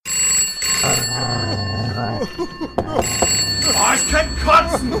Ich kann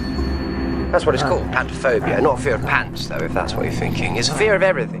kotzen! That's what it's called, pantophobia. Not fear of pants, though, if that's what you're thinking. It's a fear of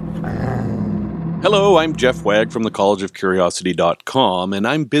everything. Hello, I'm Jeff Wagg from thecollegeofcuriosity.com, and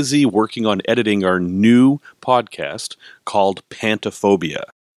I'm busy working on editing our new podcast called Pantophobia.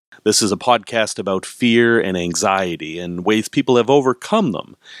 This is a podcast about fear and anxiety and ways people have overcome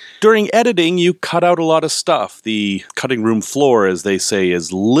them. During editing, you cut out a lot of stuff. The cutting room floor, as they say,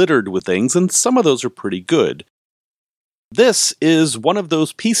 is littered with things, and some of those are pretty good. This is one of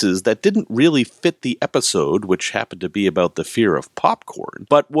those pieces that didn't really fit the episode, which happened to be about the fear of popcorn,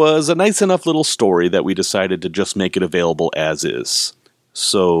 but was a nice enough little story that we decided to just make it available as is.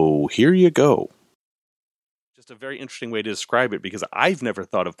 So here you go. Just a very interesting way to describe it, because I've never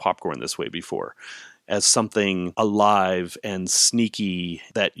thought of popcorn this way before, as something alive and sneaky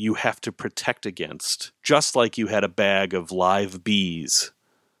that you have to protect against, just like you had a bag of live bees.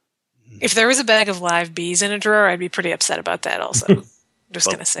 If there was a bag of live bees in a drawer, I'd be pretty upset about that also. I'm just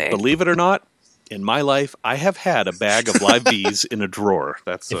going to say. Believe it or not, in my life, I have had a bag of live bees in a drawer.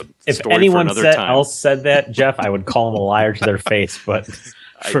 That's a if story anyone for another time. else said that, Jeff, I would call them a liar to their face. But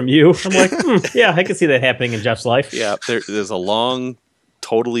from you, I'm like, yeah, I can see that happening in Jeff's life. Yeah, there's a long,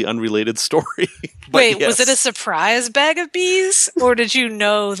 totally unrelated story. Wait, yes. Was it a surprise bag of bees, or did you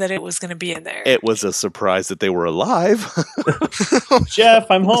know that it was going to be in there? It was a surprise that they were alive. Jeff,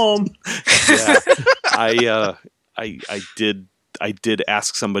 I'm home. Yeah, I did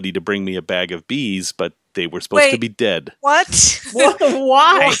ask somebody to bring me a bag of bees, but they were supposed to be dead. What?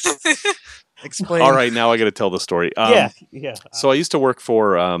 Why? Explain. All right, now I got to tell the story. Yeah. So I used to work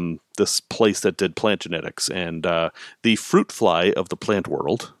for this place that did plant genetics, and the fruit fly of the plant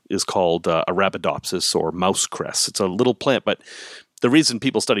world is called Arabidopsis or mouse cress. It's a little plant, but the reason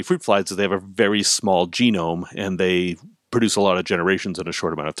people study fruit flies is they have a very small genome, and they produce a lot of generations in a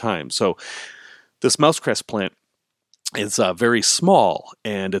short amount of time. So this mouse cress plant is very small,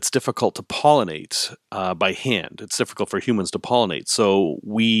 and it's difficult to pollinate by hand. It's difficult for humans to pollinate. So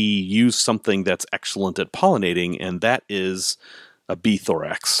we use something that's excellent at pollinating, and that is a bee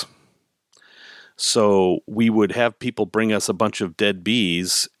thorax. So we would have people bring us a bunch of dead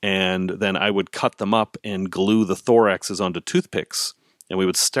bees, and then I would cut them up and glue the thoraxes onto toothpicks, and we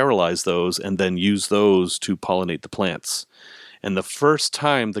would sterilize those and then use those to pollinate the plants. And the first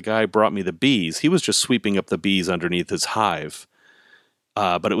time the guy brought me the bees, he was just sweeping up the bees underneath his hive.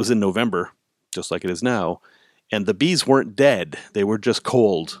 But it was in November, just like it is now. And the bees weren't dead. They were just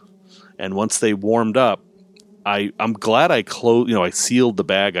cold. And once they warmed up, I'm glad I closed, I sealed the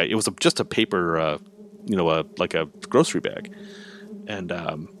bag. It was just a paper, like a grocery bag. And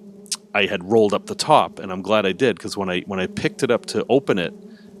I had rolled up the top, and I'm glad I did, because when I picked it up to open it,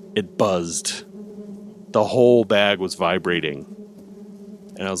 it buzzed. The whole bag was vibrating.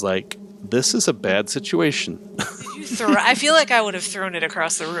 And I was like, this is a bad situation. Did you I feel like I would have thrown it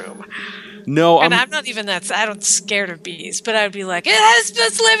across the room. No, I'm not even I'm scared of bees, but I'd be like,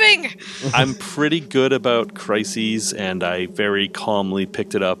 it's living! I'm pretty good about crises, and I very calmly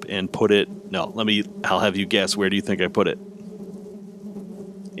picked it up and put it... I'll have you guess, where do you think I put it?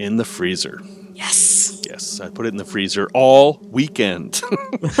 In the freezer. Yes, I put it in the freezer all weekend.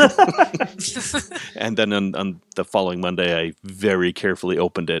 And then on the following Monday, I very carefully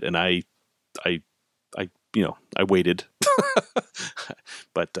opened it, and I waited.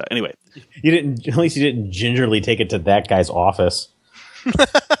 But anyway, At least you didn't gingerly take it to that guy's office.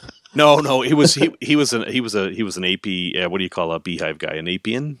 No, he was an AP. What do you call a beehive guy?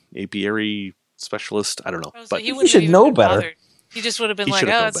 An apiary specialist? I don't know. But he should know better. He just would have been He like, should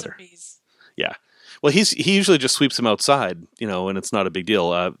have known it's better. some bees. Yeah. Well, he usually just sweeps them outside, and it's not a big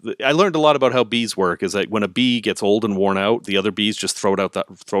deal. I learned a lot about how bees work. Is that when a bee gets old and worn out, the other bees just throw it out of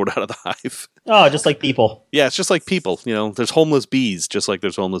the hive. Oh, just like people. Yeah, it's just like people. There's homeless bees, just like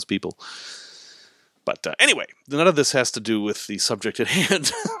there's homeless people. But anyway, none of this has to do with the subject at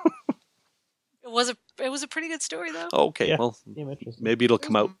hand. It was a pretty good story, though. Okay, Yeah. well, maybe it'll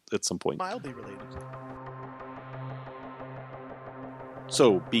come out at some point. Mildly related.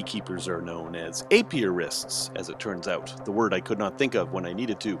 So, beekeepers are known as apiarists, as it turns out, the word I could not think of when I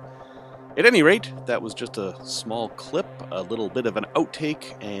needed to. At any rate, that was just a small clip, a little bit of an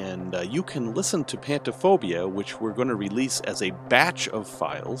outtake, and you can listen to Pantophobia, which we're going to release as a batch of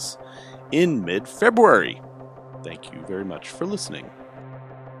files in mid-February. Thank you very much for listening.